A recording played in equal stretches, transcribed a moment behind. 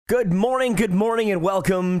Good morning, and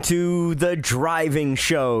welcome to the driving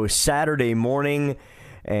show. Saturday morning,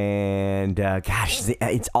 and gosh,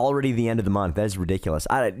 it's already the end of the month. That is ridiculous.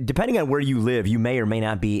 Depending on where you live, you may or may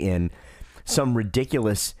not be in some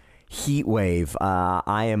ridiculous heat wave.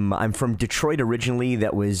 I'm from Detroit originally.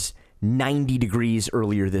 That was 90 degrees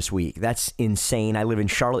earlier this week. That's insane. I live in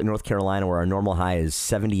Charlotte, North Carolina, where our normal high is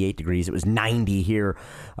 78 degrees. It was 90 here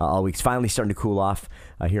all week. It's finally starting to cool off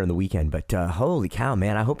here on the weekend. But holy cow,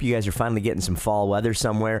 man, I hope you guys are finally getting some fall weather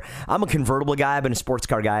somewhere. I'm a convertible guy. I've been a sports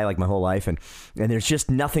car guy like my whole life. And there's just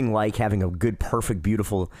nothing like having a good, perfect,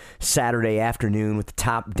 beautiful Saturday afternoon with the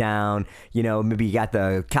top down. You know, maybe you got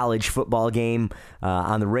the college football game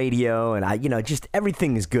on the radio. And, just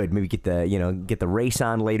everything is good. Maybe get the race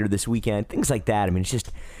on later this weekend, things like that. I mean,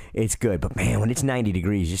 it's good. But man, when it's 90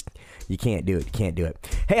 degrees, you can't do it. You can't do it.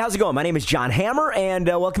 Hey, how's it going? My name is John Hammer, and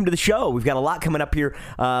welcome to the show. We've got a lot coming up here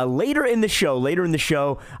later in the show.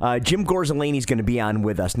 Jim Gorzelany is going to be on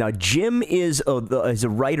with us. Now, Jim is a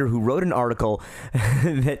writer who wrote an article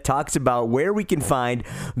that talks about where we can find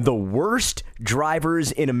the worst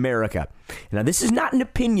drivers in America. Now, this is not an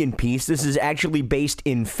opinion piece. This is actually based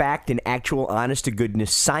in fact and actual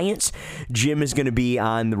honest-to-goodness science. Jim is going to be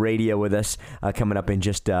on the radio with us coming up in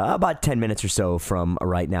just about 10 minutes or so from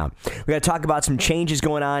right now. We got to talk about some changes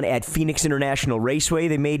going on at Phoenix International Raceway.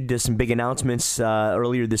 They made some big announcements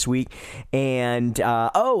earlier this week. And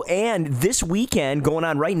this weekend, going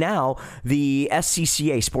on right now, the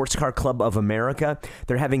SCCA, Sports Car Club of America,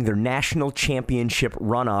 they're having their National Championship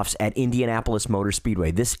Runoffs at Indianapolis Motor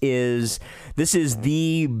Speedway. This is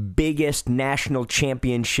the biggest national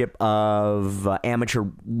championship of amateur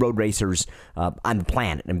road racers on the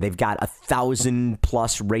planet. I mean, they've got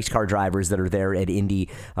 1,000+ race car drivers that are there at Indy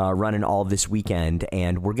running all this weekend.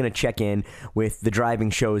 And we're going to check in with the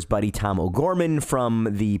driving show's buddy Tom O'Gorman from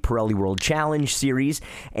the Pirelli World Challenge series.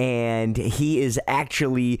 And he is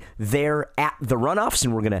actually there at the runoffs,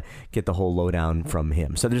 and we're going to get the whole lowdown from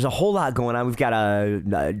him. So there's a whole lot going on. We've got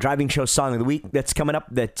a driving show song of the week that's coming up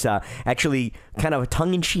that's actually kind of a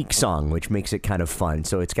tongue-in-cheek song, which makes it kind of fun.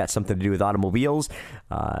 So it's got something to do with automobiles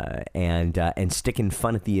and sticking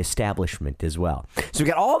fun at the establishment as well. So we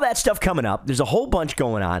got all that stuff coming up. There's a whole bunch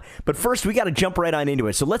going on. But first, we got to jump right on into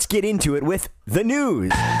it. So let's get into it with the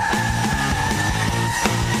news.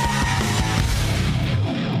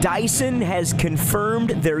 Dyson has confirmed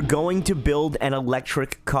they're going to build an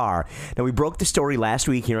electric car. Now, we broke the story last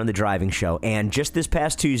week here on the driving show, and just this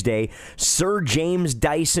past Tuesday, Sir James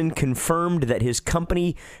Dyson confirmed that his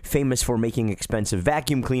company, famous for making expensive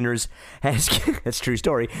vacuum cleaners, that's a true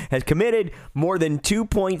story, has committed more than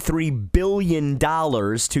 $2.3 billion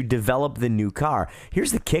to develop the new car.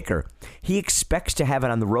 Here's the kicker. He expects to have it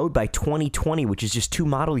on the road by 2020, which is just 2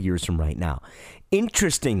 model years from right now.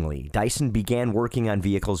 Interestingly, Dyson began working on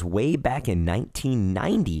vehicles way back in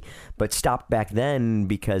 1990, but stopped back then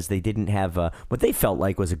because they didn't have what they felt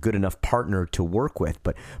like was a good enough partner to work with.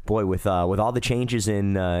 But boy, with all the changes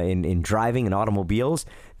in driving and automobiles,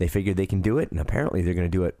 they figured they can do it, and apparently they're going to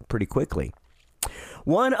do it pretty quickly.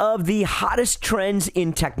 One of the hottest trends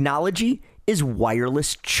in technology is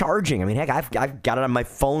wireless charging. I mean, heck, I've got it on my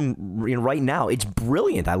phone right now. It's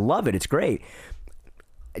brilliant. I love it. It's great.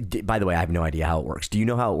 By the way, I have no idea how it works. Do you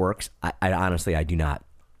know how it works? I honestly, I do not.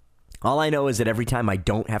 All I know is that every time I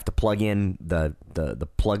don't have to plug in the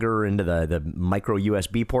plugger into the micro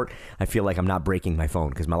USB port, I feel like I'm not breaking my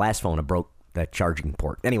phone, because my last phone I broke that charging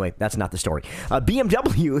port. Anyway, that's not the story.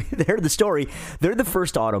 BMW, they're the story. They're the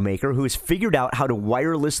first automaker who has figured out how to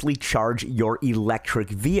wirelessly charge your electric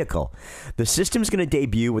vehicle. The system's going to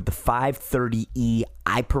debut with the 530e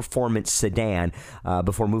high-performance sedan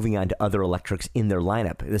before moving on to other electrics in their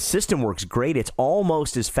lineup. The system works great. It's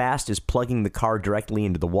almost as fast as plugging the car directly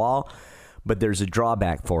into the wall, but there's a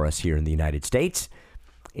drawback for us here in the United States.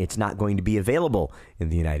 It's not going to be available in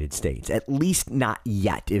the United States, at least not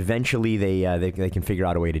yet. Eventually, they can figure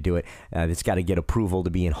out a way to do it. It's got to get approval to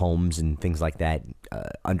be in homes and things like that,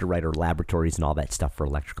 underwriter laboratories and all that stuff for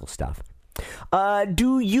electrical stuff. Did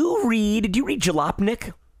you read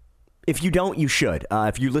Jalopnik? If you don't, you should.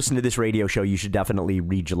 If you listen to this radio show, you should definitely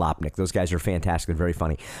read Jalopnik. Those guys are fantastic. They're very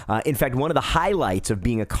funny. In fact, one of the highlights of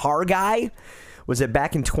being a car guy was that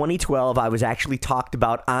back in 2012, I was actually talked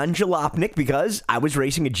about on Jalopnik because I was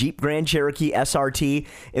racing a Jeep Grand Cherokee SRT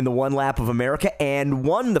in the one lap of America and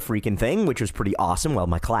won the freaking thing, which was pretty awesome. Well,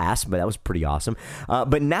 my class, but that was pretty awesome.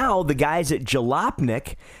 But now the guys at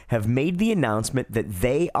Jalopnik have made the announcement that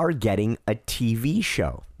they are getting a TV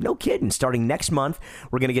show. No kidding. Starting next month,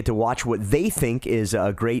 we're going to get to watch what they think is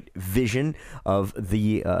a great vision of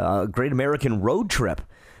the Great American Road Trip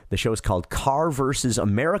The show is called Car vs.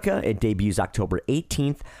 America. It debuts October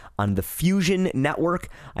 18th on the Fusion Network.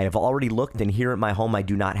 I have already looked, and here at my home, I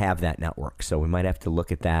do not have that network. So we might have to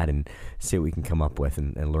look at that and see what we can come up with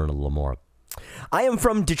and learn a little more. I am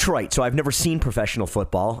from Detroit, so I've never seen professional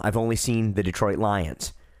football. I've only seen the Detroit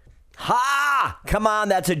Lions. Ha! Come on,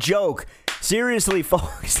 that's a joke. Seriously,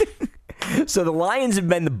 folks. So the Lions have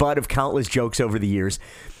been the butt of countless jokes over the years,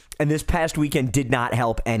 and this past weekend did not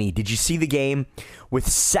help any. Did you see the game? With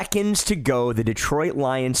seconds to go, the Detroit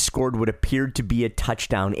Lions scored what appeared to be a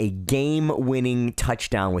touchdown, a game-winning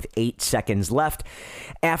touchdown with 8 seconds left.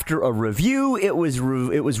 After a review, it was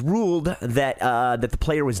ruled that the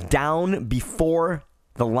player was down before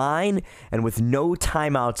the line, and with no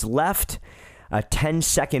timeouts left, a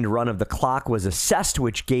 10-second run of the clock was assessed,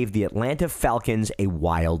 which gave the Atlanta Falcons a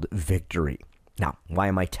wild victory. Now, why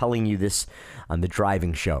am I telling you this on the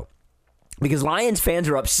driving show? Because Lions fans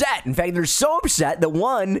are upset. In fact, they're so upset that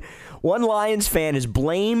one Lions fan has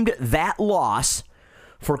blamed that loss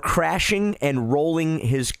for crashing and rolling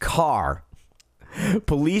his car.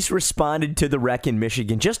 Police responded to the wreck in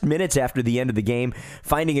Michigan just minutes after the end of the game,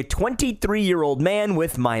 finding a 23-year-old man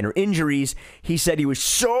with minor injuries. He said he was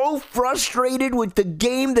so frustrated with the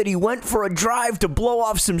game that he went for a drive to blow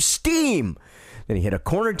off some steam. Then he hit a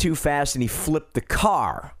corner too fast and he flipped the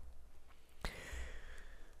car.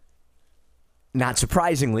 Not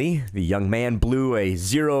surprisingly, the young man blew a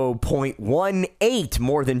 0.18,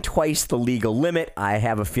 more than twice the legal limit. I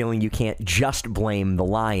have a feeling you can't just blame the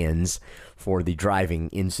Lions for the driving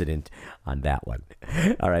incident on that one.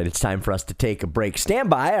 All right, it's time for us to take a break. Stand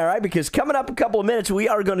by, all right, because coming up in a couple of minutes, we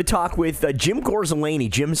are going to talk with Jim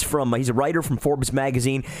Gorzelany. He's a writer from Forbes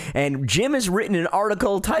magazine, and Jim has written an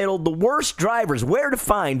article titled "The Worst Drivers: Where to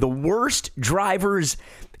Find the Worst Drivers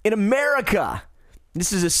in America."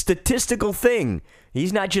 This is a statistical thing.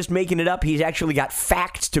 He's not just making it up. He's actually got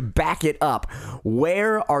facts to back it up.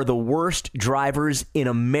 Where are the worst drivers in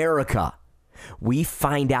America? We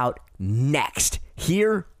find out next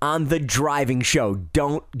here on The Driving Show.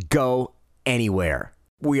 Don't go anywhere.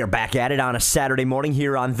 We are back at it on a Saturday morning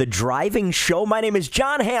here on The Driving Show. My name is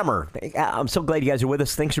John Hammer. I'm so glad you guys are with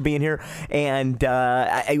us. Thanks for being here. And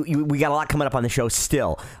we got a lot coming up on the show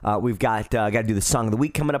still. We've got to do the Song of the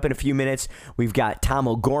Week coming up in a few minutes. We've got Tom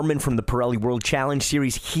O'Gorman from the Pirelli World Challenge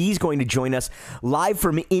Series. He's going to join us live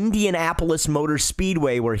from Indianapolis Motor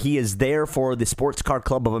Speedway, where he is there for the Sports Car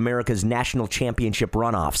Club of America's National Championship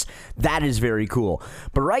Runoffs. That is very cool.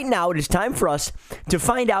 But right now, it is time for us to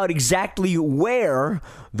find out exactly where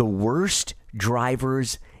the worst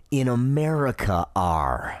drivers in America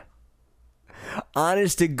are.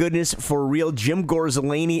 Honest to goodness, for real, Jim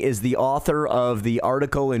Gorzelany is the author of the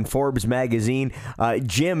article in Forbes magazine.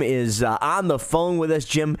 Jim is on the phone with us.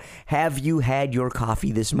 Jim, have you had your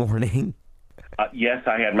coffee this morning? Yes,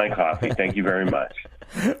 I had my coffee. Thank you very much.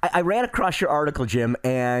 I ran across your article, Jim,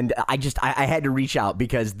 and I had to reach out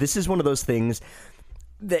because this is one of those things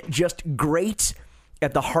that just grates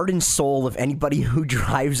at the heart and soul of anybody who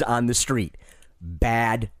drives on the street.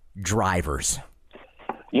 Bad drivers.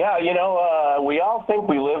 Yeah, we all think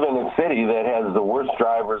we live in a city that has the worst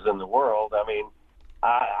drivers in the world. I mean,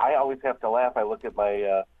 I always have to laugh. I look at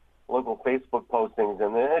my local Facebook postings,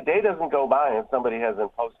 and a day doesn't go by and somebody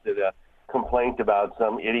hasn't posted a complaint about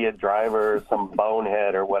some idiot driver, some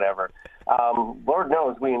bonehead or whatever. Lord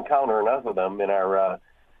knows we encounter enough of them in our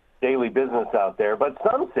daily business out there. But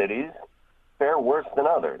some cities fare worse than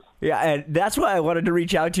others. Yeah, and that's why I wanted to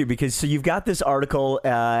reach out to you, because so you've got this article,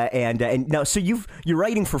 and now so you're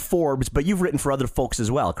writing for Forbes, but you've written for other folks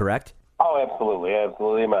as well, correct? Oh, absolutely.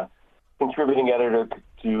 I'm a contributing editor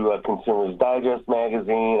to Consumers Digest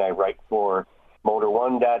magazine. I write for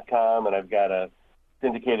Motor1.com, and I've got a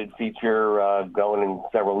syndicated feature going in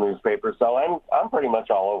several newspapers. So I'm pretty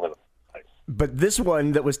much all over the place. But this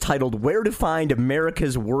one that was titled "Where to Find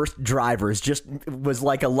America's Worst Drivers" just was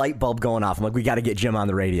like a light bulb going off. I'm like, we got to get Jim on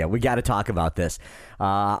the radio. We got to talk about this.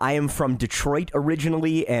 I am from Detroit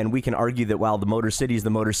originally, and we can argue that while the Motor City is the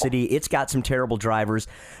Motor City, it's got some terrible drivers.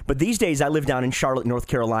 But these days, I live down in Charlotte, North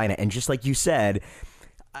Carolina, and just like you said,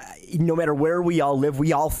 no matter where we all live,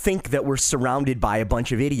 we all think that we're surrounded by a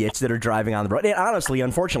bunch of idiots that are driving on the road. And honestly,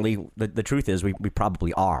 unfortunately, the truth is we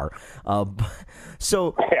probably are.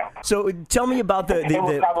 So tell me about the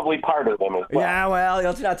we're probably part of them as well. Yeah, well,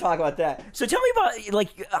 let's not talk about that. So tell me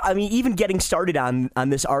about, even getting started on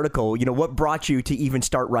this article, what brought you to even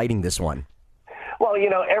start writing this one? Well,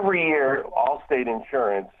 every year, Allstate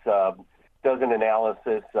Insurance does an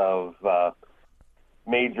analysis of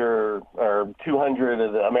major or 200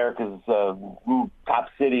 of America's top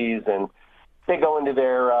cities, and they go into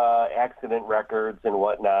their accident records and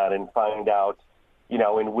whatnot and find out,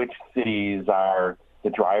 in which cities are the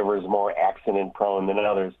drivers more accident prone than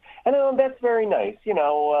others. And that's very nice.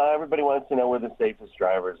 Everybody wants to know where the safest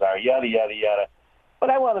drivers are, yada, yada, yada. But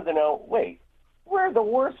I wanted to know, wait, where are the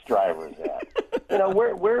worst drivers at?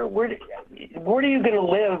 Where are you going to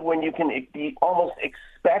live when you can be almost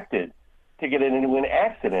expected to get into an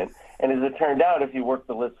accident? And as it turned out, if you work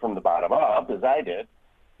the list from the bottom up, as I did,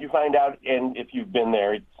 you find out, and if you've been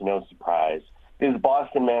there, it's no surprise, is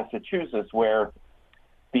Boston, Massachusetts, where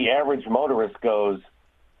the average motorist goes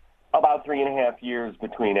about 3.5 years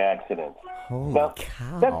between accidents. Holy now,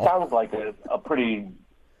 cow. That sounds like a pretty,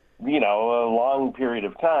 a long period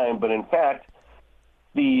of time, but in fact,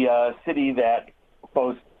 the city that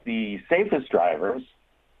boasts the safest drivers,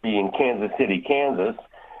 being Kansas City, Kansas,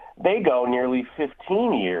 they go nearly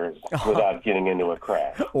 15 years without getting into a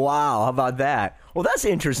crash. Wow, how about that? Well, that's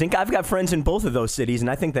interesting. I've got friends in both of those cities,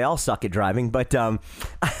 and I think they all suck at driving. But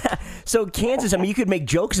so Kansas, you could make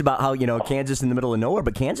jokes about how Kansas in the middle of nowhere,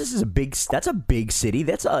 but Kansas is that's a big city.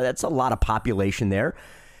 That's a lot of population there.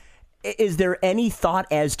 Is there any thought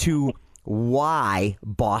as to why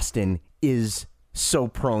Boston is so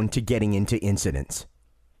prone to getting into incidents?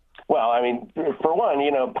 Well, for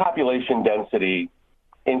one, population density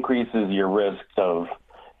increases your risks of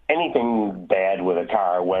anything bad with a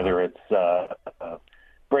car, whether it's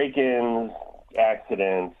break-ins,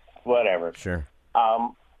 accidents, whatever. Sure.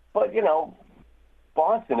 But,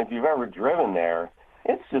 Boston, if you've ever driven there,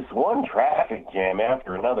 it's just one traffic jam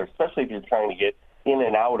after another, especially if you're trying to get in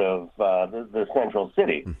and out of the central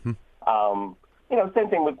city. Mm-hmm. Same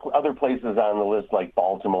thing with other places on the list like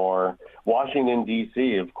Baltimore, Washington,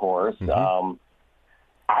 D.C., of course. Mm-hmm.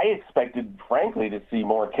 I expected, frankly, to see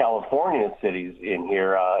more California cities in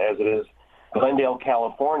here. As it is, Glendale,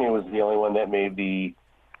 California was the only one that made the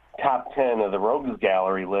top 10 of the Rogues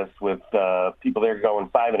Gallery list, with people there going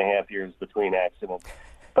 5.5 years between accidents.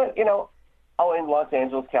 But, in Los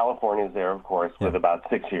Angeles, California is there, of course, with about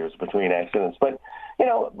 6 years between accidents. But,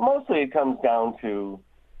 mostly it comes down to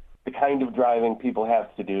the kind of driving people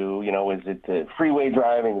have to do. Is it freeway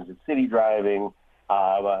driving? Is it city driving?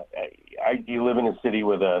 Do you live in a city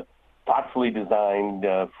with a thoughtfully designed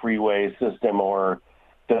freeway system, or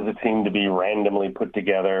does it seem to be randomly put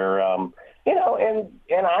together? And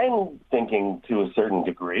I'm thinking to a certain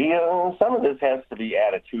degree, some of this has to be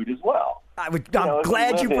attitude as well. I'm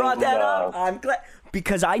glad you brought that up. I'm glad,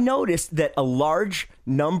 because I noticed that a large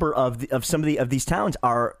number of some of these towns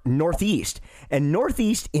are Northeast, and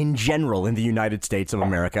Northeast in general in the United States of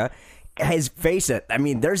America has, face it,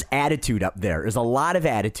 there's attitude up there. There's a lot of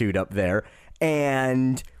attitude up there,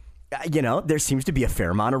 and there seems to be a fair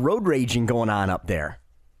amount of road raging going on up there.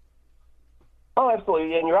 Oh,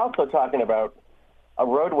 absolutely. And you're also talking about a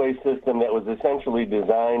roadway system that was essentially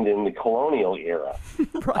designed in the colonial era,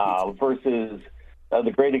 Right. Versus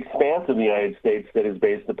the great expanse of the United States that is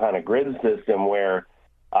based upon a grid system where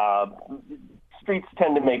streets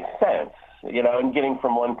tend to make sense, and getting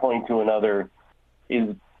from one point to another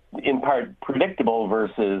is in part predictable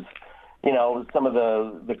versus, some of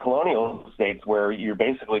the colonial states where you're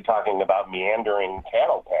basically talking about meandering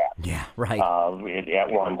cattle paths. Yeah, right.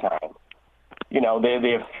 At one time.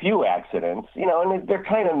 They have few accidents, and they're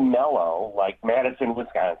kind of mellow, like Madison,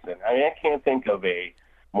 Wisconsin. I can't think of a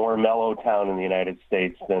more mellow town in the United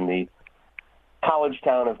States than the college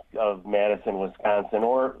town of Madison, Wisconsin,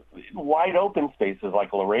 or wide open spaces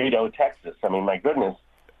like Laredo, Texas. My goodness,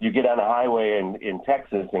 you get on a highway in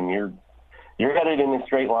Texas and you're headed in a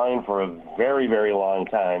straight line for a very, very long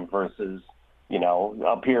time versus,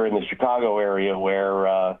 up here in the Chicago area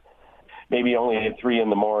where maybe only at 3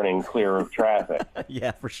 a.m, clear of traffic.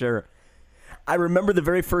 Yeah, for sure. I remember the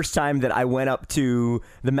very first time that I went up to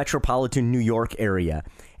the metropolitan New York area,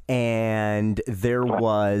 and there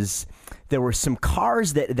were some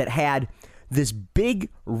cars that had this big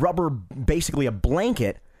rubber, basically a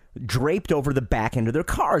blanket, draped over the back end of their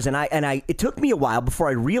cars, and it took me a while before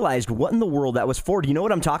I realized what in the world that was for. Do you know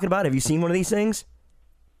what I'm talking about? Have you seen one of these things?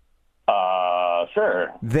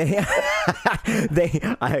 Sure.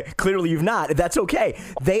 Clearly you've not. That's okay.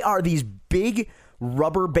 They are these big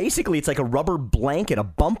rubber, basically it's like a rubber blanket, a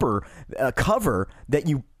bumper cover that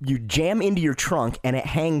you jam into your trunk, and it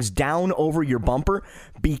hangs down over your bumper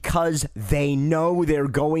because they know they're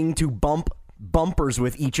going to bump bumpers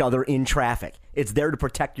with each other in traffic. It's there to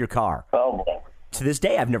protect your car. Oh, boy. To this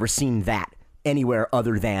day, I've never seen that anywhere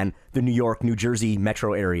other than the New York, New Jersey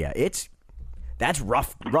metro area. That's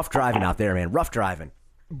rough driving out there, man. Rough driving.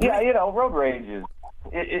 Yeah, road rage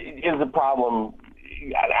is a problem.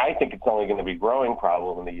 I think it's only going to be a growing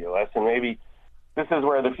problem in the U.S., and maybe this is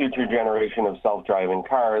where the future generation of self-driving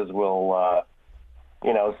cars will,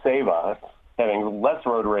 save us. having less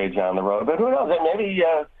road rage on the road. But who knows? Maybe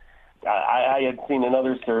I had seen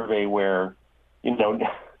another survey where,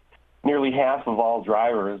 nearly half of all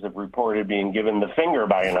drivers have reported being given the finger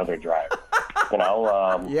by another driver.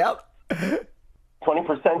 Yep.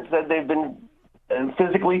 20% said they've been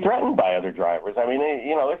physically threatened by other drivers. I mean,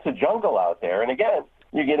 it's a jungle out there. And again,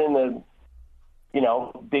 you get in the,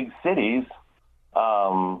 big cities,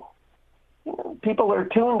 people are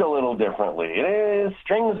tuned a little differently.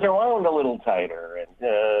 Strings are wound a little tighter.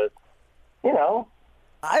 And,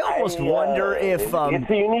 I almost wonder if... it's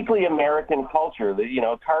a uniquely American culture.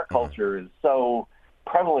 Car culture is so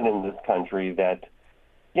prevalent in this country that,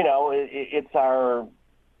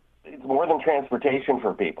 it's more than transportation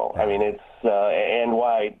for people. I mean, and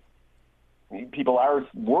why people are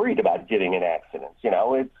worried about getting in accidents.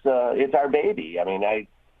 It's our baby. I mean,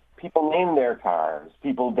 people name their cars.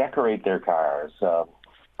 People decorate their cars. I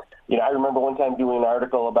remember one time doing an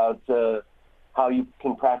article about how you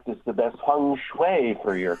can practice the best feng shui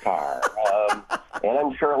for your car. And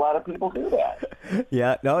I'm sure a lot of people do that.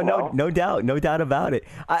 Yeah, no doubt about it.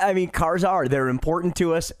 I mean, cars they're important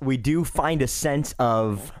to us. We do find a sense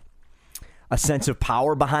of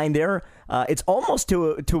power behind there. It's almost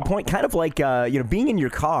to a point, kind of like being in your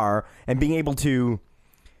car and being able to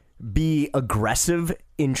be aggressive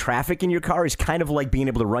in traffic in your car is kind of like being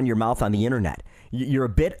able to run your mouth on the internet. You're a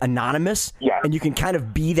bit anonymous, and you can kind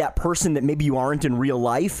of be that person that maybe you aren't in real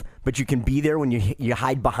life, but you can be there when you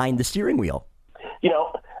hide behind the steering wheel.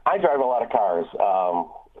 I drive a lot of cars.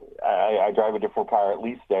 I drive a different car at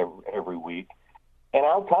least every week. And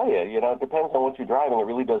I'll tell you, it depends on what you're driving. It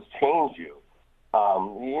really does change you.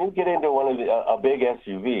 You get into a big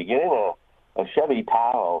SUV, get in a Chevy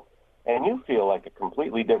Tahoe, and you feel like a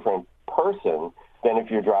completely different person than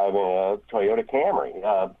if you're driving a Toyota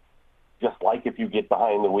Camry. Just like if you get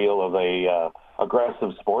behind the wheel of a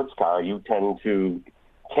aggressive sports car, you tend to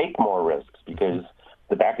take more risks because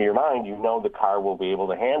the back of your mind, the car will be able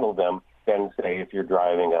to handle them. Then, say, if you're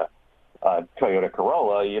driving a Toyota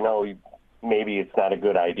Corolla, maybe it's not a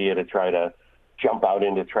good idea to try to jump out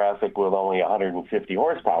into traffic with only 150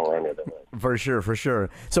 horsepower under the hood. For sure.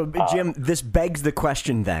 So, Jim, this begs the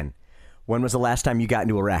question then. When was the last time you got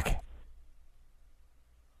into a wreck?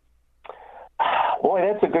 Boy,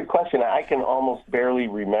 that's a good question. I can almost barely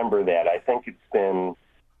remember that. I think it's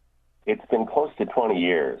been close to 20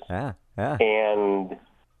 years. Yeah. And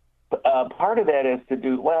part of that is to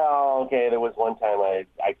do, there was one time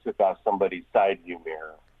I took off somebody's side view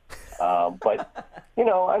mirror. But,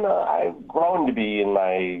 I've grown to be in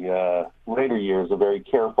my later years a very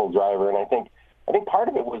careful driver. And I think part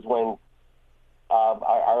of it was when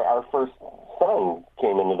our first son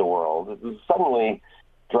came into the world. It was suddenly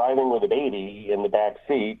driving with a baby in the back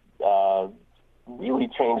seat really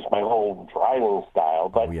changed my whole driving style.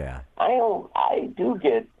 But I do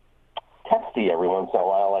get testy every once in a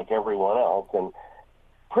while, like everyone else, and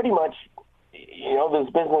pretty much, this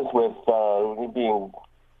business with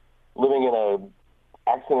living in a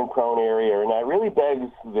accident-prone area, and that really begs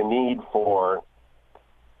the need for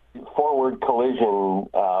forward collision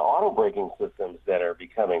auto braking systems that are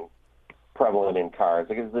becoming prevalent in cars.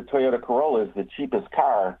 Because the Toyota Corolla is the cheapest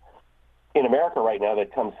car in America right now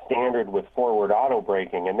that comes standard with forward auto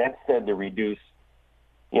braking, and that's said to reduce,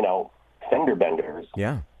 fender benders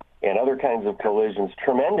and other kinds of collisions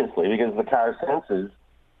tremendously because the car senses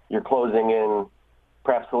you're closing in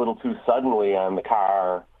perhaps a little too suddenly on the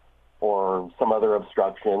car or some other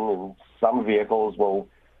obstruction, and some vehicles will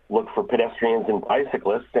look for pedestrians and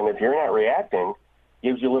bicyclists, and if you're not reacting,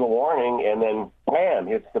 gives you a little warning, and then bam,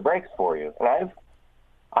 hits the brakes for you. And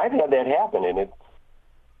I've had that happen, and it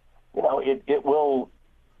will,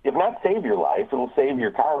 if not save your life, it'll save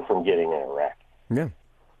your car from getting in a wreck. Yeah.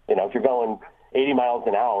 If you're going 80 miles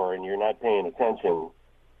an hour and you're not paying attention,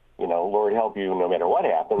 Lord help you no matter what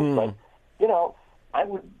happens. But, I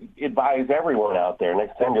would advise everyone out there,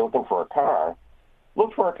 next time you're looking for a car,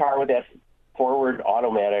 look for a car with that forward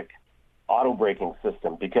automatic auto braking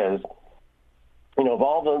system because, of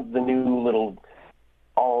all the new little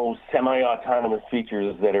semi-autonomous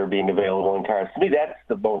features that are being available in cars, to me, that's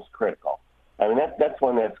the most critical. I mean, that's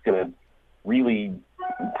one that's going to really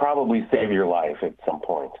probably save your life at some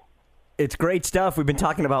point. It's great stuff. We've been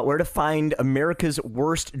talking about where to find America's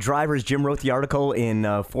worst drivers. Jim wrote the article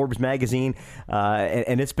in Forbes magazine,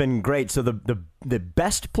 and it's been great. So the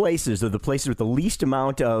best places are the places with the least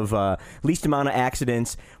amount of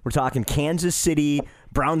accidents. We're talking Kansas City,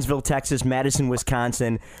 Brownsville, Texas, Madison,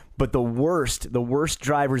 Wisconsin. But the worst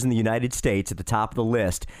drivers in the United States at the top of the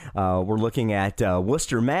list. We're looking at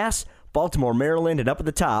Worcester, Mass, Baltimore, Maryland, and up at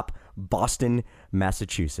the top, Boston,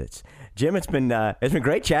 Massachusetts. Jim, it's been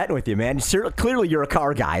great chatting with you, man. Clearly, you're a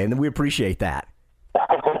car guy, and we appreciate that.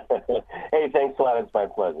 Hey, thanks a lot. It's my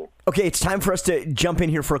pleasure. Okay, it's time for us to jump in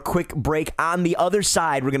here for a quick break. On the other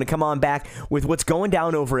side, we're going to come on back with what's going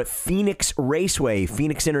down over at Phoenix Raceway.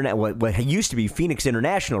 What used to be Phoenix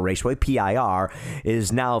International Raceway, PIR,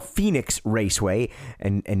 is now Phoenix Raceway,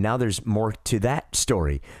 and now there's more to that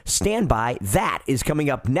story. Stand by. That is coming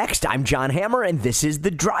up next. I'm John Hammer, and this is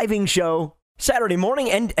The Driving Show. Saturday morning,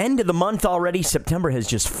 end of the month already. September has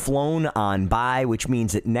just flown on by, which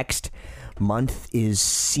means that next month is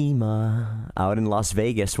SEMA out in Las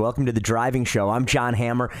Vegas. Welcome to The Driving Show. I'm John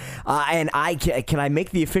Hammer, and can I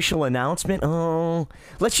make the official announcement? Oh,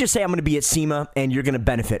 let's just say I'm going to be at SEMA, and you're going to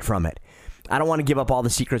benefit from it. I don't want to give up all the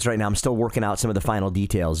secrets right now. I'm still working out some of the final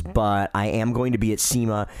details, but I am going to be at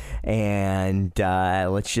SEMA, and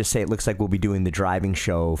let's just say it looks like we'll be doing the driving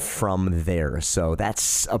show from there. So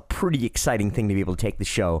that's a pretty exciting thing to be able to take the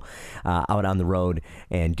show out on the road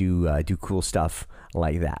and do cool stuff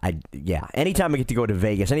like that. Anytime I get to go to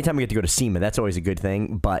Vegas, anytime I get to go to SEMA, that's always a good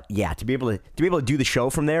thing. But yeah, to be able to do the show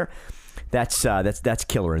from there, that's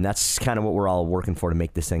killer, and that's kind of what we're all working for to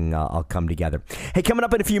make this thing all come together. Hey, coming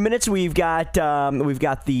up in a few minutes, we've got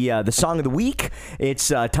the song of the week.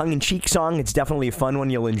 It's a tongue-in-cheek song. It's definitely a fun one.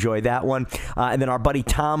 You'll enjoy that one. And then our buddy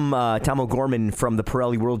Tom O'Gorman from the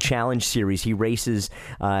Pirelli World Challenge Series. He races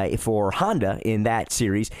for Honda in that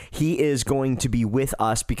series. He is going to be with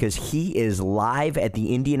us because he is live at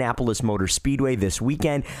the Indianapolis Motor Speedway this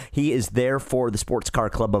weekend. He is there for the Sports Car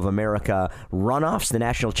Club of America Runoffs, the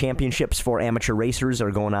national championships for amateur racers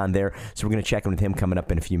are going on there. So we're going to check in with him coming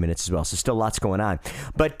up in a few minutes as well. So still lots going on.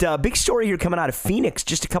 But big story here coming out of Phoenix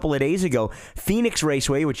just a couple of days ago. Phoenix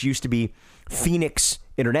Raceway, which used to be Phoenix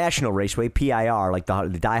International Raceway, PIR, like the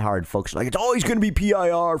diehard folks, like it's always going to be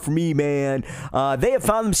PIR for me, man. They have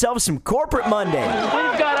found themselves some corporate Monday.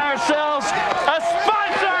 We've got ourselves a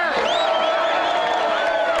sponsor!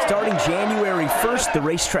 Starting January 1st, the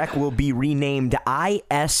racetrack will be renamed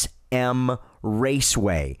ISM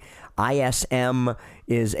Raceway. ISM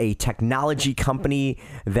is a technology company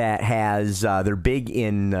that they're big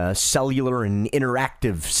in cellular and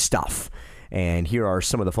interactive stuff. And here are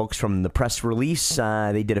some of the folks from the press release.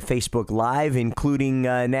 They did a Facebook Live, including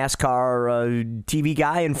NASCAR TV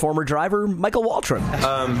guy and former driver Michael Waltrip.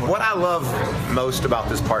 What I love most about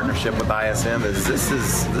this partnership with ISM is this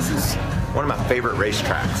is one of my favorite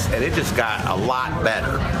racetracks, and it just got a lot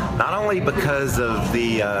better. Not only because of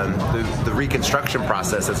the reconstruction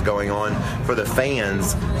process that's going on for the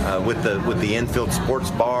fans with the infield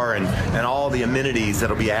sports bar and all the amenities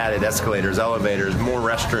that'll be added, escalators, elevators, more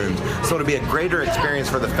restrooms. So it'll be a greater experience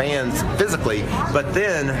for the fans physically, but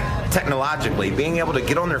then technologically, being able to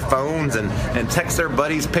get on their phones and text their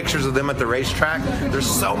buddies pictures of them at the racetrack. There's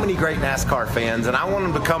so many great NASCAR fans, and I want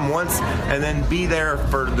them to come once and then be there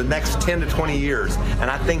for the next 10 to 20 years. And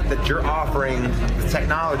I think that you're offering the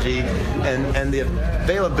technology and the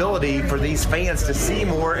availability for these fans to see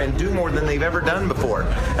more and do more than they've ever done before.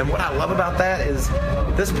 And what I love about that is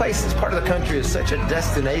this place, this part of the country, is such a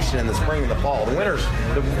destination in the spring and the fall. The winters,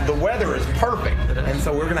 the weather is perfect. And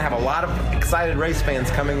so we're going to have a lot of excited race fans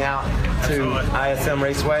coming out to ISM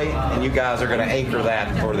Raceway, and you guys are going to anchor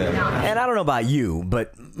that for them. And I don't know about you,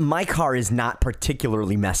 but my car is not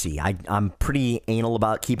particularly messy. I'm pretty anal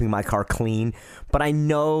about keeping my car clean, but I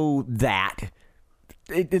know that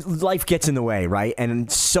life gets in the way, right?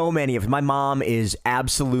 And so many of my mom is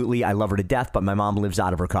absolutely, I love her to death, but my mom lives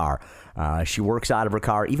out of her car. She works out of her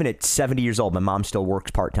car. Even at 70 years old, my mom still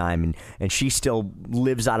works part-time, and she still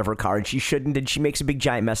lives out of her car, and she shouldn't, and she makes a big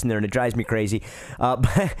giant mess in there, and it drives me crazy.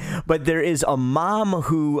 But there is a mom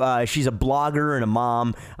who, she's a blogger and a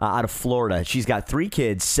mom out of Florida. She's got 3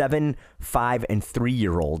 kids, 7, 5, and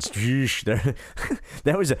 3-year-olds.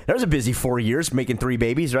 That was a busy 4 years making 3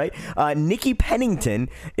 babies, right? Nikki Pennington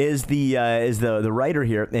is the writer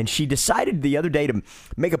here, and she decided the other day to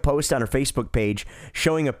make a post on her Facebook page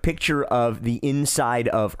showing a picture of the inside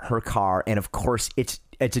of her car, and of course it's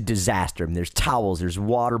a disaster. I mean, there's towels, there's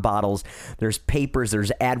water bottles, there's papers,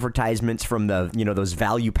 there's advertisements from the those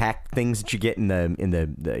value pack things that you get in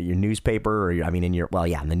your newspaper, or in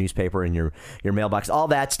the newspaper, in your mailbox, all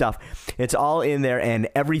that stuff. It's all in there, and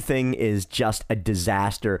everything is just a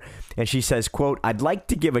disaster. And she says, quote, "I'd like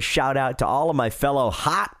to give a shout out to all of my fellow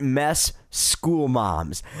hot mess school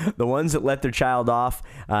moms, the ones that let their child off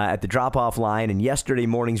at the drop-off line, and yesterday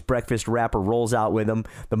morning's breakfast wrapper rolls out with them.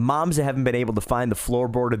 The moms that haven't been able to find the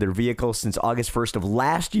floorboard of their vehicle since August 1st of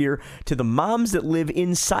last year, to the moms that live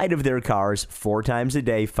inside of their cars 4 times a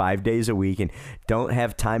day, 5 days a week, and don't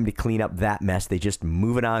have time to clean up that mess. They just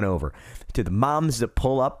move it on over. To the moms that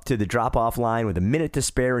pull up to the drop-off line with a minute to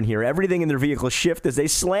spare and hear everything in their vehicle shift as they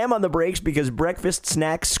slam on the brakes because breakfast,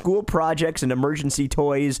 snacks, school projects, and emergency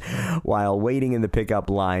toys while waiting in the pickup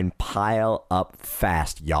line pile up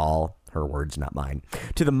fast, y'all. Her words, not mine.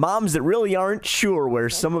 To the moms that really aren't sure where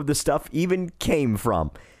some of the stuff even came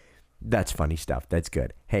from. That's funny stuff. That's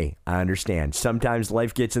good. Hey, I understand. Sometimes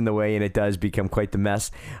life gets in the way and it does become quite the mess.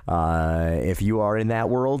 If you are in that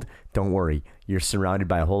world, don't worry. You're surrounded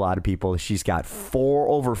by a whole lot of people. She's got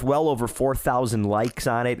well over 4,000 likes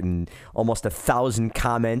on it and almost 1,000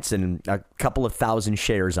 comments and a couple of thousand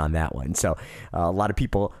shares on that one. So a lot of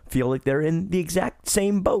people feel like they're in the exact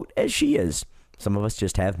same boat as she is. Some of us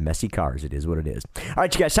just have messy cars. It is what it is. All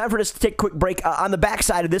right, you guys, time for us to take a quick break. On the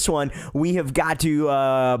backside of this one, we have got to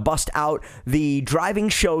bust out the driving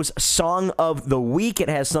show's song of the week. It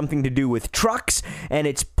has something to do with trucks, and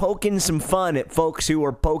it's poking some fun at folks who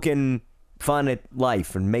are poking fun at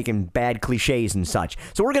life and making bad cliches and such.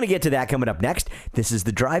 So we're going to get to that coming up next. This is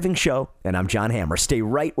The Driving Show, and I'm John Hammer. Stay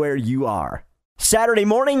right where you are. Saturday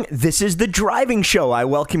morning, this is The Driving Show. I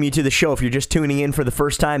welcome you to the show. If you're just tuning in for the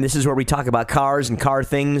first time, this is where we talk about cars and car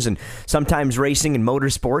things and sometimes racing and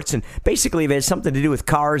motorsports. And basically, if it has something to do with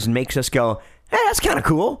cars and makes us go, hey, that's kind of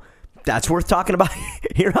cool, that's worth talking about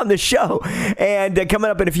here on the show. And coming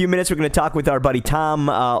up in a few minutes, we're going to talk with our buddy Tom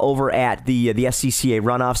over at the SCCA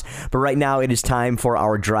Runoffs. But right now, it is time for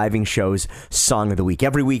our driving show's Song of the Week.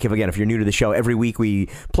 Every week, if you're new to the show, every week we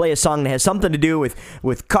play a song that has something to do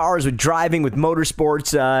with cars, with driving, with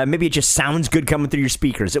motorsports. Maybe it just sounds good coming through your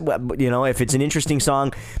speakers. You know, if it's an interesting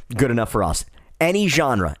song, good enough for us. Any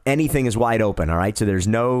genre, anything is wide open, all right? So there's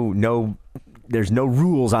no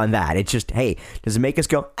rules on that. It's just, hey, does it make us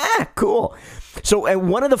go, cool? So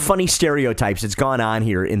one of the funny stereotypes that's gone on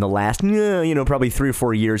here in the last, probably 3 or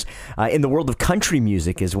 4 years in the world of country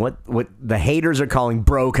music is what the haters are calling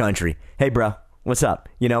bro country. Hey, bro, what's up?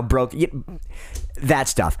 Bro, that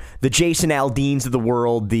stuff. The Jason Aldeans of the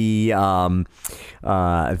world, the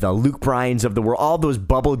Luke Bryans of the world, all those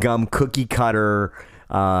bubblegum cookie cutter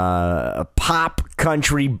pop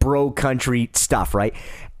country, bro country stuff, right?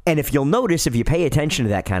 And if you'll notice, if you pay attention to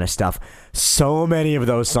that kind of stuff, so many of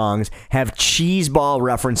those songs have cheeseball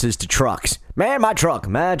references to trucks. Man, my truck,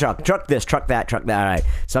 truck this, truck that, all right.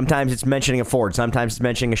 Sometimes it's mentioning a Ford, sometimes it's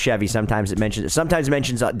mentioning a Chevy, sometimes it mentions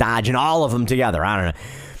a Dodge, and all of them together. I don't know.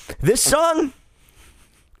 This song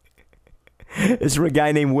is from a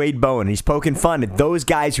guy named Wade Bowen. He's poking fun at those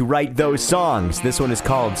guys who write those songs. This one is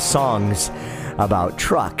called Songs About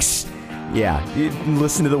Trucks. Yeah,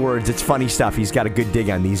 listen to the words. It's funny stuff. He's got a good dig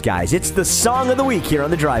on these guys. It's the Song of the Week here on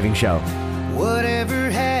The Driving Show. Whatever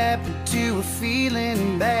happened to a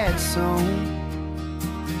feeling bad song?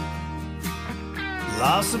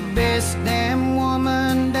 Lost the best damn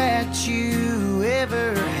woman that you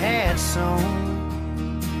ever had song.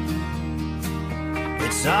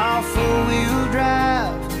 It's all four-wheel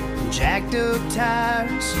drive, jacked up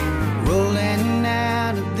tires, rolling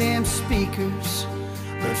out of them speakers.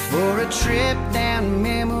 But for a trip down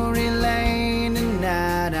memory lane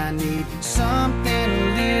tonight, I need something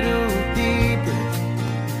a little deeper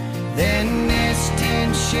than this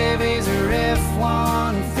 10 Chevys or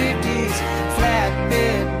F-150s,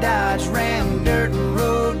 flatbed Dodge Ram, dirt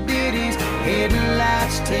road ditties,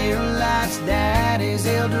 headlights, taillights, daddy's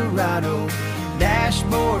Eldorado,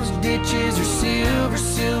 dashboards, ditches, or silver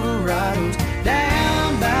Silverados,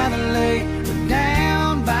 down by the lake or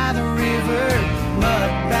down by the river.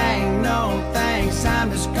 Mudbang, no thanks,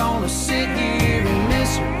 I'm just gonna sit here and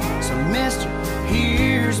miss her. So mister,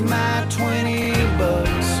 here's my 20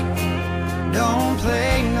 bucks. Don't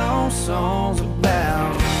play no songs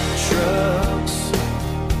about trucks.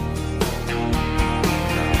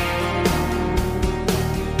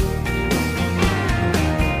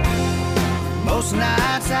 Most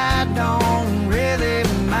nights I don't really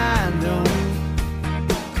mind them.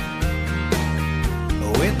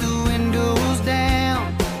 With the windows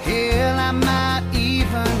down, hell, I might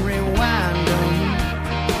even rewind them.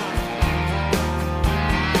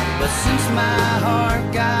 But since my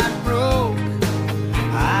heart got broke,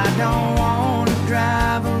 I don't want to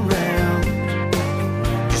drive around.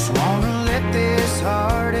 Just want to let this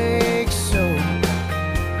heartache soak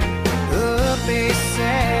up a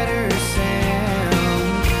sadder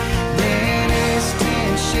sound. Then it's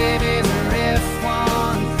 10 Chevys or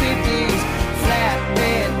F-150s,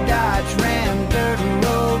 flatbed Dodge Ram.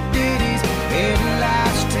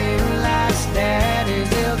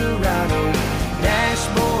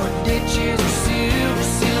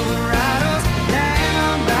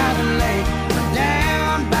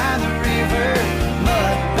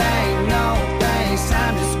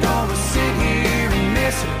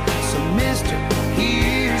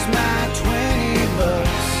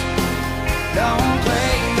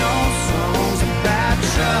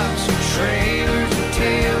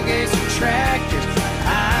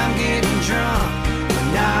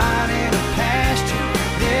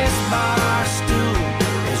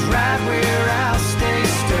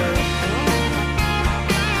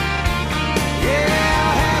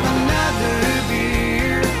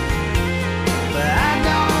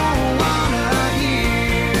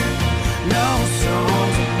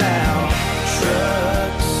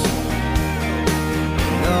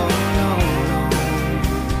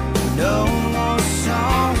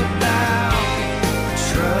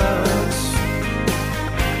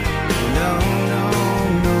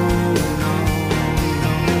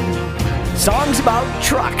 Songs about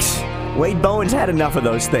trucks. Wade Bowen's had enough of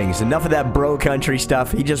those things. Enough of that bro country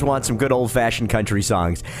stuff. He just wants some good old-fashioned country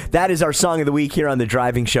songs. That is our song of the week here on The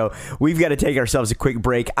Driving Show. We've got to take ourselves a quick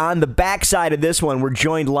break. On the backside of this one, we're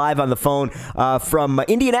joined live on the phone from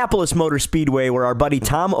Indianapolis Motor Speedway, where our buddy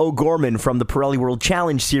Tom O'Gorman from the Pirelli World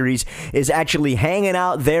Challenge Series is actually hanging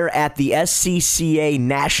out there at the SCCA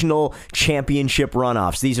National Championship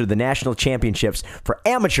Runoffs. These are the national championships for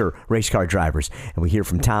amateur race car drivers. And we hear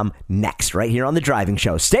from Tom next, right here on The Driving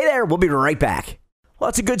Show. Stay there. We'll be right back. Well,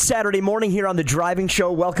 it's a good Saturday morning here on The Driving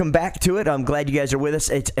Show. Welcome back to it. I'm glad you guys are with us.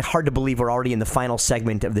 It's hard to believe we're already in the final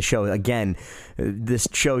segment of the show. Again, this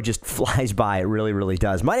show just flies by. It really, really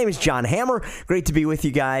does. My name is John Hammer. Great to be with you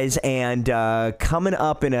guys. And coming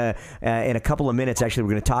up in a couple of minutes, actually,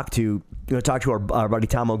 we're going to talk to our buddy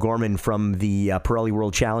Tom O'Gorman from the Pirelli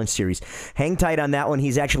World Challenge Series. Hang tight on that one.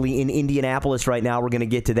 He's actually in Indianapolis right now. We're going to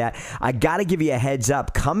get to that. I got to give you a heads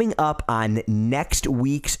up. Coming up on next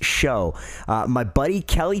week's show, my buddy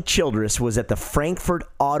Kelly Childress was at the Frankfurt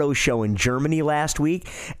Auto Show in Germany last week,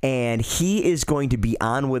 and he is going to be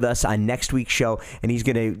on with us on next week's show, and he's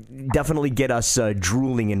going to definitely get us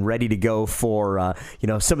drooling and ready to go for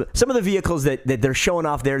some of the vehicles that they're showing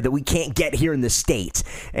off there that we can't get here in the States.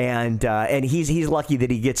 And he's lucky that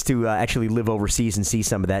he gets to actually live overseas and see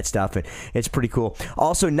some of that stuff, and it's pretty cool.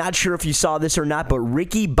 Also, not sure if you saw this or not, but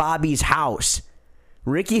Ricky Bobby's house,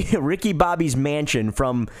 Ricky Bobby's mansion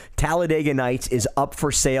from Talladega Nights is up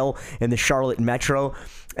for sale in the Charlotte Metro,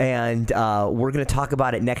 and we're going to talk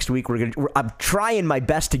about it next week. I'm trying my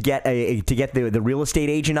best to get the real estate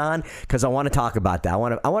agent on, because I want to talk about that. I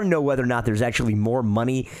want to know whether or not there's actually more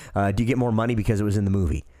money. Do you get more money because it was in the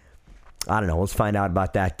movie? I don't know. Let's find out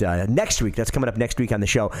about that next week. That's coming up next week on the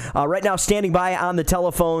show. Right now, standing by on the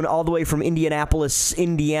telephone all the way from Indianapolis,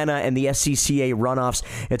 Indiana, and the SCCA Runoffs,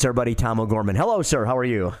 it's our buddy Tom O'Gorman. Hello, sir. How are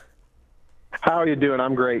you? How are you doing?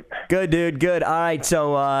 I'm great. Good, dude. Good. All right.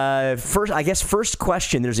 So first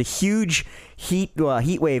question. There's a huge heat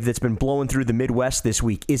wave that's been blowing through the Midwest this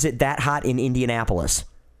week. Is it that hot in Indianapolis?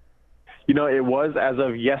 You know, it was as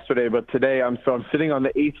of yesterday, but today I'm sitting on the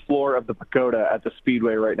 8th floor of the Pagoda at the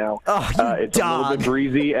Speedway right now. Oh, it's a little bit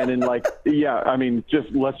breezy, and let's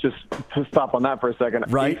just stop on that for a second.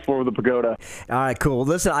 Right. 8th floor of the Pagoda. All right, cool.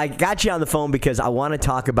 Listen, I got you on the phone because I want to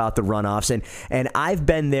talk about the runoffs, and I've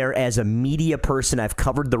been there as a media person. I've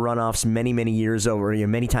covered the runoffs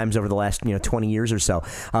many times over the last 20 years or so.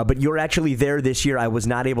 But you're actually there this year. I was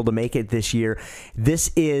not able to make it this year.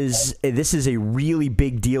 This is a really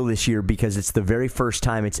big deal this year, because it's the very first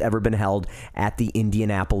time it's ever been held at the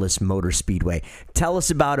Indianapolis Motor Speedway. Tell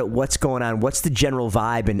us about it. What's going on? What's the general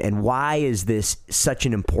vibe, and why is this such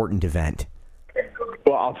an important event?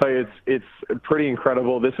 Well, I'll tell you, it's pretty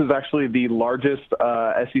incredible. This is actually the largest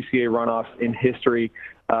SCCA runoffs in history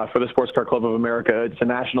for the Sports Car Club of America. It's the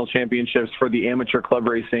national championships for the amateur club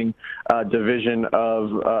racing division of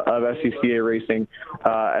SCCA racing.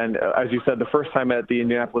 And as you said, the first time at the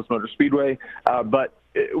Indianapolis Motor Speedway. But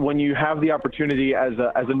when you have the opportunity as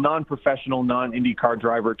a non-professional, non-IndyCar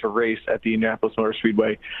driver to race at the Indianapolis Motor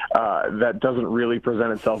Speedway, that doesn't really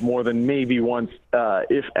present itself more than maybe once,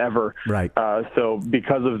 if ever. Right. So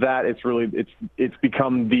because of that, it's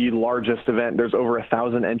become the largest event. There's over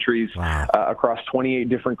 1,000 entries. Wow. Across 28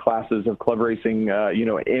 different classes of club racing,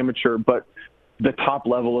 amateur, but the top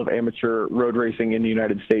level of amateur road racing in the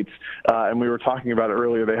United States. And we were talking about it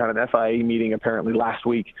earlier. They had an FIA meeting apparently last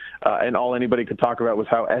week, and all anybody could talk about was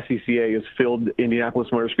how SCCA has filled Indianapolis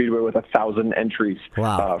Motor Speedway with 1,000 entries.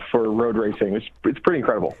 Wow. For road racing. It's pretty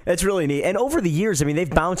incredible. It's really neat. And over the years, I mean, they've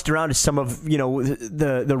bounced around to some of,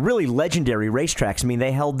 the really legendary racetracks. I mean,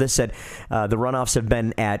 they held this at, the runoffs have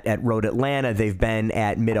been at Road Atlanta. They've been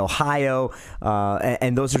at Mid-Ohio.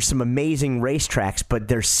 And those are some amazing racetracks, but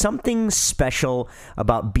there's something special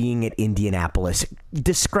about being at Indianapolis.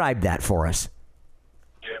 Describe that for us.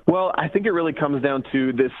 Well, I think it really comes down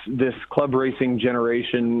to this club racing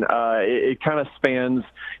generation. It kind of spans,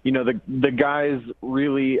 the guys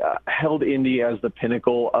really held Indy as the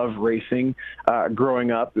pinnacle of racing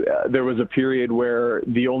growing up. There was a period where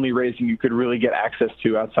the only racing you could really get access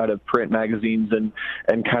to outside of print magazines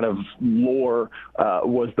and kind of lore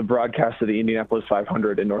was the broadcast of the Indianapolis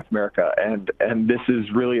 500 in North America. And this is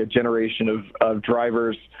really a generation of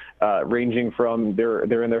drivers ranging from they're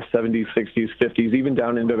in their 70s, 60s, 50s, even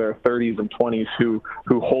down into their 30s and 20s who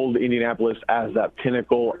hold Indianapolis as that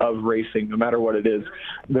pinnacle of racing, no matter what it is.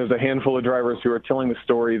 There's a handful of drivers who are telling the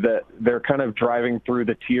story that they're kind of driving through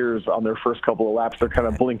the tears on their first couple of laps. They're kind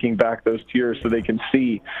of blinking back those tears so they can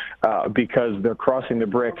see because they're crossing the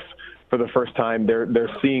bricks for the first time. They're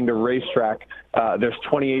seeing the racetrack. There's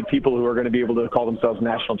 28 people who are going to be able to call themselves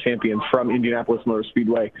national champions from Indianapolis Motor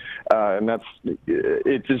Speedway, and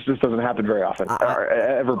it just doesn't happen very often, or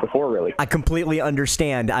ever before, really. I completely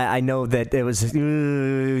understand. I know that it was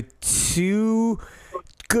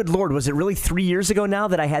good Lord, was it really 3 years ago now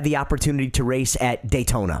that I had the opportunity to race at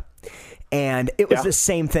Daytona? And it was the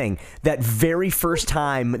same thing. That very first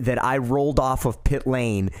time that I rolled off of pit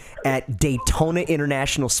lane at Daytona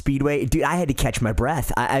International Speedway, dude, I had to catch my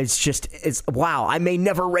breath. It's wow, I may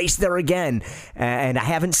never race there again. And I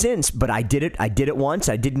haven't since, but I did it. I did it once.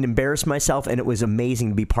 I didn't embarrass myself, and it was amazing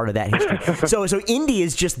to be part of that history. So Indy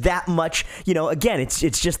is just that much, again, it's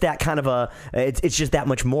just that kind of it's just that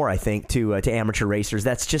much more, I think, to amateur racers.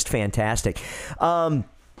 That's just fantastic.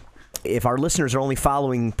 If our listeners are only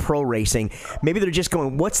following pro racing, maybe they're just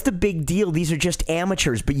going, what's the big deal? These are just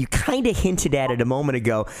amateurs. But you kind of hinted at it a moment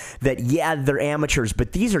ago that, yeah, they're amateurs,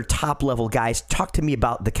 but these are top-level guys. Talk to me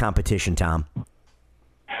about the competition, Tom.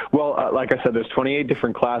 Well, like I said, there's 28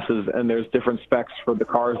 different classes, and there's different specs for the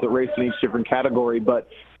cars that race in each different category. But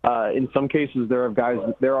in some cases, there are guys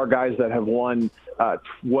that have won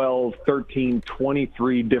 12, 13,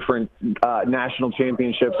 23 different national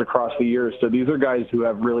championships across the years. So these are guys who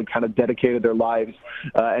have really kind of dedicated their lives.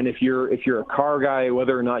 And if you're a car guy,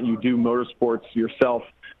 whether or not you do motorsports yourself,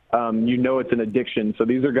 it's an addiction. So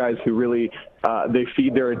these are guys who really they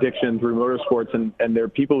feed their addiction through motorsports, and they're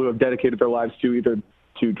people who have dedicated their lives to either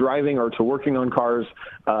to driving or to working on cars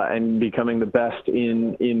and becoming the best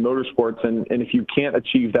in motorsports. And if you can't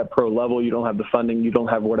achieve that pro level, you don't have the funding, you don't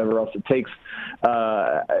have whatever else it takes.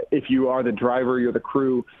 If you are the driver, you're the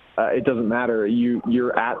crew, it doesn't matter. You're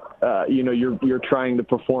trying to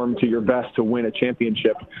perform to your best to win a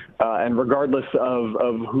championship. And regardless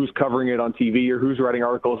of who's covering it on TV or who's writing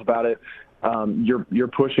articles about it, you're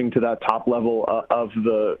pushing to that top level of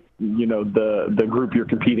the group you're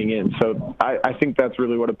competing in. So I think that's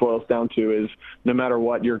really what it boils down to, is no matter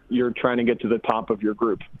what, you're trying to get to the top of your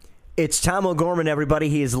group. It's Tom O'Gorman, everybody.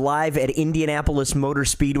 He is live at Indianapolis Motor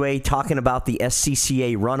Speedway talking about the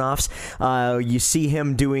SCCA runoffs. You see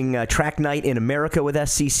him doing track night in America with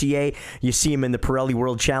SCCA. You see him in the Pirelli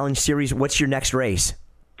World Challenge Series. What's your next race?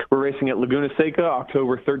 We're racing at Laguna Seca,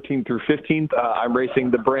 October 13th through 15th. I'm racing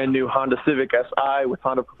the brand new Honda Civic Si with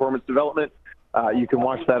Honda Performance Development. You can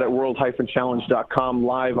watch that at world-challenge.com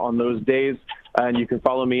live on those days. And you can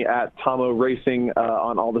follow me at Tomo Racing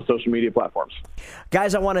on all the social media platforms.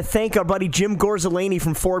 Guys, I want to thank our buddy Jim Gorzelany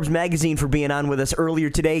from Forbes Magazine for being on with us earlier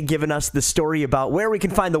today, giving us the story about where we can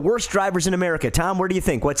find the worst drivers in America. Tom, where do you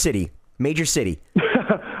think? What city? Major city?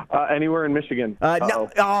 Anywhere in Michigan. No.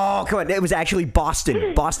 Oh, come on. It was actually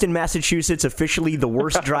Boston. Boston, Massachusetts, officially the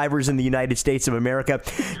worst drivers in the United States of America.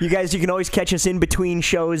 You guys, you can always catch us in between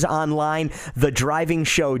shows online.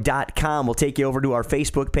 TheDrivingShow.com will take you over to our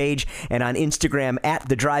Facebook page, and on Instagram at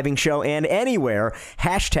The Driving Show, and anywhere,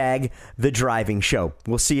 #TheDrivingShow.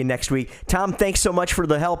 We'll see you next week. Tom, thanks so much for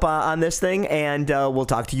the help on this thing, and we'll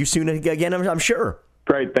talk to you soon again, I'm sure.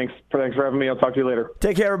 Great. Thanks for having me. I'll talk to you later.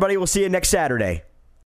 Take care, everybody. We'll see you next Saturday.